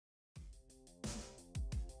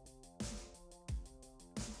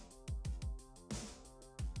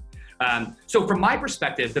So from my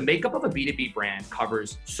perspective, the makeup of a B2B brand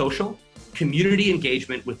covers social, community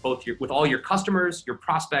engagement with with all your customers, your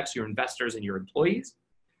prospects, your investors, and your employees,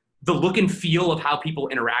 the look and feel of how people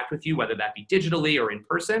interact with you, whether that be digitally or in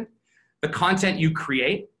person, the content you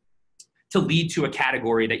create to lead to a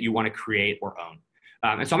category that you want to create or own.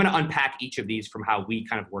 And so I'm going to unpack each of these from how we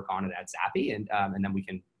kind of work on it at Zappi, and then we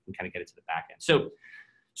can kind of get into the back end. So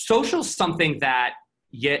social is something that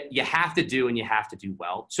you have to do and you have to do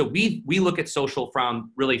well. So we look at social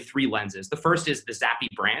from really three lenses. The first is the Zappi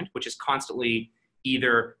brand, which is constantly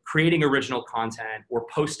either creating original content or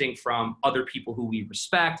posting from other people who we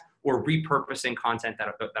respect or repurposing content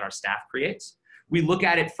that our staff creates. We look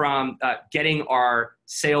at it from getting our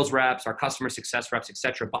sales reps, our customer success reps, et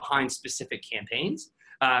cetera, behind specific campaigns,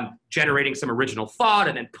 generating some original thought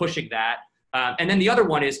and then pushing that. And then the other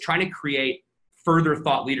one is trying to create further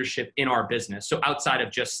thought leadership in our business. So outside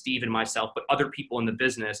of just Steve and myself, but other people in the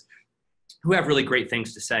business who have really great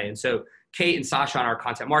things to say. And so Kate and Sasha on our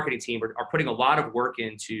content marketing team are putting a lot of work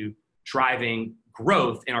into driving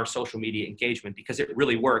growth in our social media engagement because it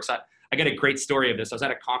really works. I got a great story of this. I was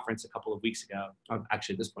at a conference a couple of weeks ago,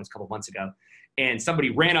 actually at this point, it's a couple of months ago, and somebody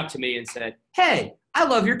ran up to me and said, "Hey, I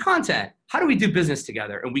love your content. How do we do business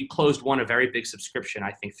together?" And we closed a very big subscription,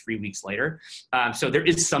 I think 3 weeks later. So there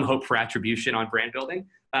is some hope for attribution on brand building.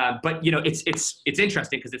 But you know, it's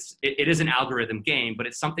interesting because it is an algorithm game, but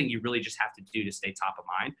it's something you really just have to do to stay top of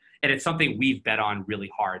mind. And it's something we've bet on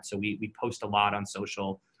really hard. So we post a lot on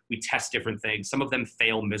social. We test different things. Some of them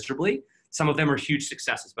fail miserably. Some of them are huge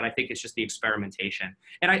successes, but I think it's just the experimentation.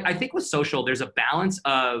 And I think with social, there's a balance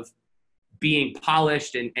of being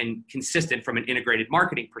polished and consistent from an integrated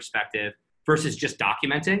marketing perspective versus just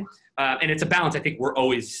documenting. And it's a balance I think we're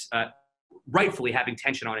always rightfully having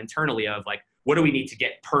tension on internally of like, what do we need to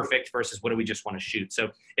get perfect versus what do we just want to shoot?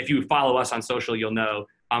 So if you follow us on social, you'll know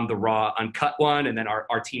I'm the raw, uncut one. And then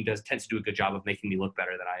our team tends to do a good job of making me look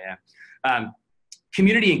better than I am.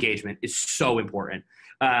 Community engagement is so important.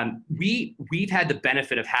 We've had the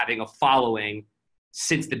benefit of having a following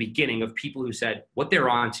since the beginning of people who said what they're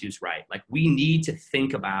on to is right. Like we need to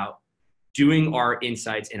think about doing our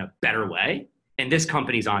insights in a better way. And this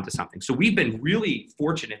company's onto something. So we've been really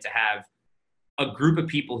fortunate to have a group of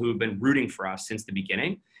people who have been rooting for us since the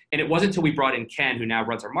beginning. And it wasn't until we brought in Ken, who now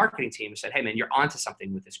runs our marketing team, and said, "Hey man, you're onto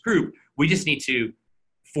something with this group. We just need to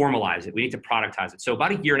formalize it. We need to productize it." So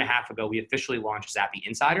about 1.5 years ago, we officially launched Zappi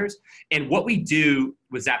Insiders. And what we do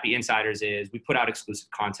with Zappi Insiders is we put out exclusive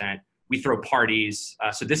content. We throw parties.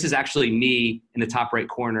 So this is actually me in the top right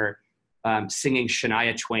corner singing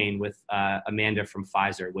Shania Twain with Amanda from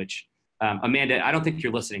Pfizer, which Amanda, I don't think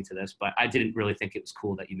you're listening to this, but I didn't really think it was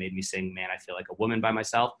cool that you made me sing "Man, I Feel Like a Woman" by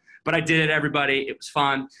myself. But I did it, everybody. It was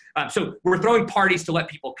fun. So we're throwing parties to let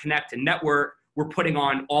people connect and network. We're putting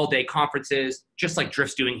on all-day conferences, just like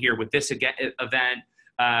Drift's doing here with this event.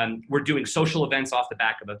 We're doing social events off the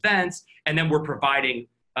back of events. And then we're providing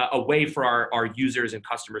a way for our users and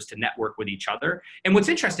customers to network with each other. And what's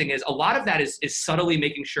interesting is a lot of that is subtly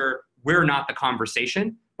making sure we're not the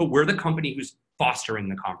conversation, but we're the company who's fostering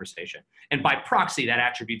the conversation. And by proxy, that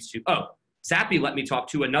attributes to, oh, Zappi let me talk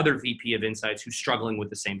to another VP of Insights who's struggling with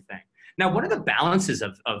the same thing. Now, one of the balances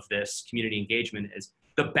of this community engagement is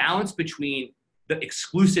the balance between the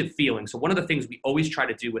exclusive feeling. So one of the things we always try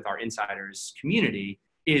to do with our insiders community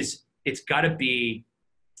is it's got to be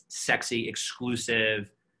sexy,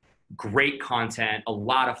 exclusive, great content, a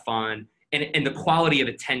lot of fun, and the quality of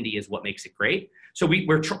attendee is what makes it great. So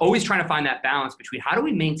we're always trying to find that balance between how do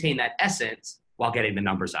we maintain that essence while getting the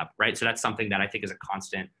numbers up, right? So that's something that I think is a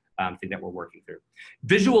constant thing that we're working through.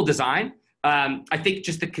 Visual design, I think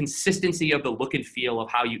just the consistency of the look and feel of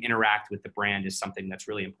how you interact with the brand is something that's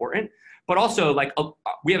really important. But also, like,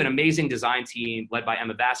 we have an amazing design team led by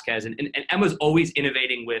Emma Vasquez, and Emma's always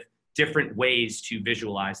innovating with different ways to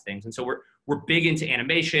visualize things. And so we're big into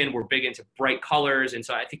animation, we're big into bright colors, and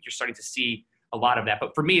so I think you're starting to see a lot of that.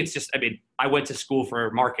 But for me, it's just, I mean, I went to school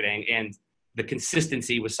for marketing, and the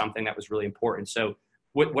consistency was something that was really important. So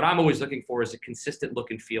what I'm always looking for is a consistent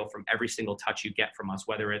look and feel from every single touch you get from us,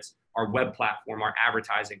 whether it's our web platform, our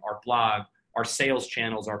advertising, our blog, our sales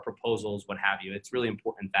channels, our proposals, what have you. It's really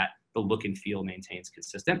important that the look and feel maintains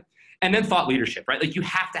consistent. And then thought leadership, right? Like you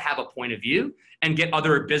have to have a point of view and get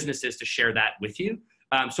other businesses to share that with you.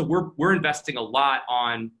 So we're investing a lot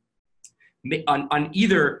on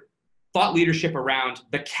either thought leadership around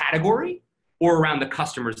the category or around the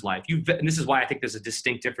customer's life. And this is why I think there's a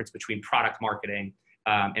distinct difference between product marketing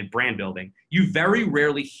and brand building. You very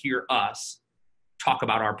rarely hear us talk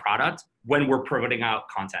about our product when we're putting out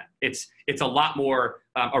content. It's a lot more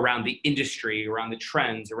around the industry, around the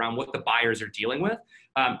trends, around what the buyers are dealing with,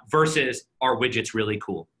 versus our widget's really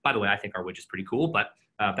cool. By the way, I think our widget's pretty cool, but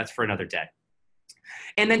that's for another day.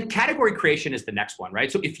 And then category creation is the next one,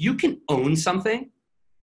 right? So if you can own something,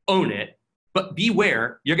 own it, but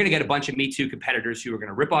beware, you're going to get a bunch of Me Too competitors who are going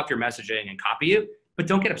to rip off your messaging and copy you, but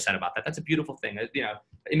don't get upset about that. That's a beautiful thing. You know,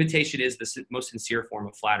 imitation is the most sincere form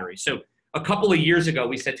of flattery. So a couple of years ago,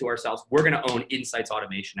 we said to ourselves, we're going to own insights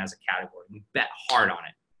automation as a category. We bet hard on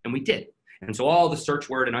it, and we did. And so all the search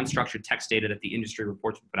word and unstructured text data that the industry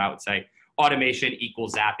reports would put out would say automation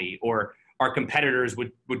equals Zappi, or our competitors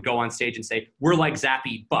would go on stage and say, we're like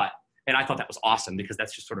Zappi, but, and I thought that was awesome because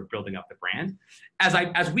that's just sort of building up the brand.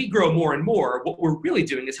 As we grow more and more, what we're really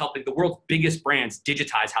doing is helping the world's biggest brands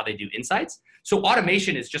digitize how they do insights. So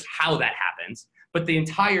automation is just how that happens, but the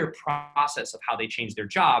entire process of how they change their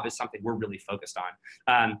job is something we're really focused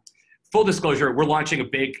on. Full disclosure, we're launching a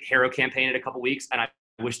big hero campaign in a couple weeks, and I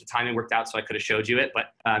wish the timing worked out so I could have showed you it,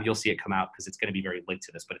 but you'll see it come out because it's going to be very linked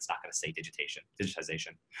to this, but it's not going to say digitization.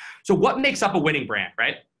 So what makes up a winning brand,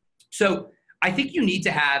 right? So I think you need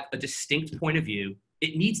to have a distinct point of view.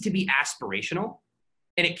 It needs to be aspirational,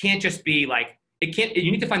 and it can't just be like,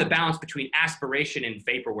 you need to find the balance between aspiration and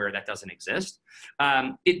vaporware that doesn't exist.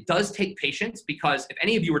 It does take patience, because if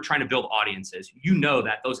any of you are trying to build audiences, you know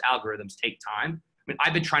that those algorithms take time. I mean,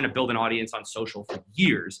 I've been trying to build an audience on social for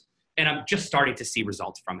years, and I'm just starting to see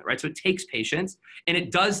results from it, right? So it takes patience, and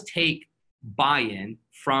it does take buy-in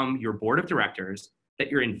from your board of directors that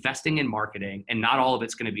you're investing in marketing, and not all of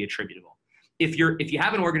it's going to be attributable. If you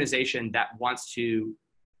have an organization that wants to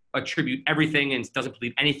attribute everything and doesn't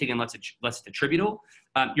believe anything unless it's attributable,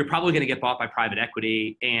 you're probably going to get bought by private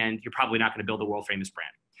equity, and you're probably not going to build a world famous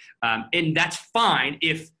brand. And that's fine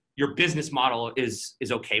if your business model is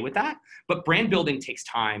okay with that, but brand building takes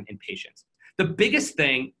time and patience. The biggest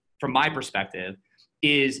thing from my perspective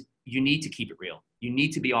is you need to keep it real. You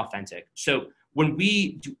need to be authentic. So when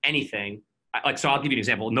we do anything, so I'll give you an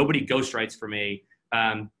example. Nobody ghostwrites for me.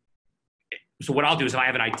 So what I'll do is if I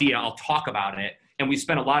have an idea, I'll talk about it. And we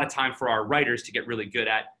spend a lot of time for our writers to get really good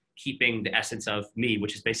at keeping the essence of me,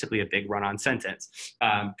 which is basically a big run-on sentence,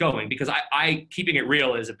 going. Because keeping it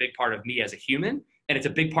real is a big part of me as a human. And it's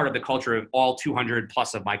a big part of the culture of all 200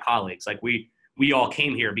 plus of my colleagues. Like we all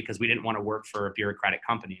came here because we didn't want to work for a bureaucratic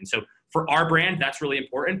company. And so for our brand, that's really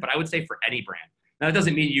important. But I would say for any brand. Now, that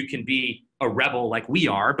doesn't mean you can be a rebel like we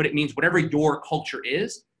are, but it means whatever your culture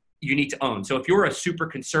is, you need to own. So if you're a super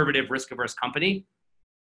conservative, risk-averse company,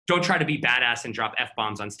 don't try to be badass and drop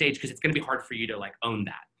F-bombs on stage, because it's going to be hard for you to like own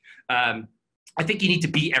that. I think you need to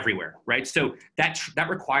be everywhere, right? So that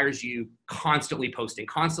requires you constantly posting,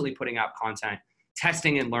 constantly putting out content,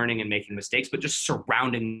 testing and learning and making mistakes, but just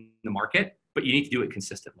surrounding the market. But you need to do it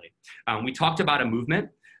consistently. We talked about a movement.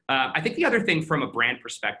 I think the other thing from a brand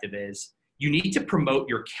perspective is you need to promote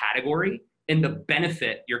your category and the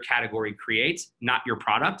benefit your category creates, not your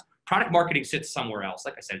product. Product marketing sits somewhere else.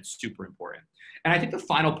 Like I said, it's super important. And I think the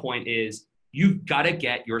final point is you've got to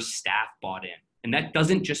get your staff bought in. And that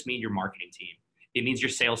doesn't just mean your marketing team. It means your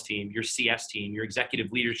sales team, your CS team, your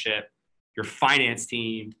executive leadership, your finance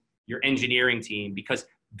team, your engineering team, because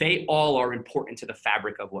they all are important to the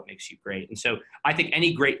fabric of what makes you great. And so I think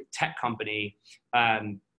any great tech company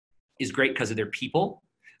is great because of their people.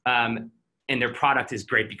 And their product is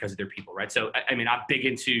great because of their people, right? So, I mean, I'm big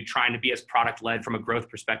into trying to be as product-led from a growth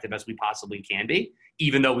perspective as we possibly can be,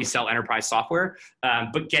 even though we sell enterprise software.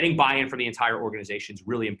 But getting buy-in from the entire organization is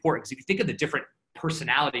really important, because if you think of the different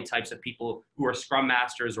personality types of people who are scrum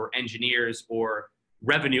masters or engineers or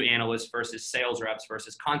revenue analysts versus sales reps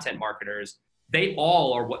versus content marketers, they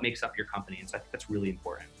all are what makes up your company. And so I think that's really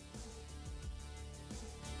important.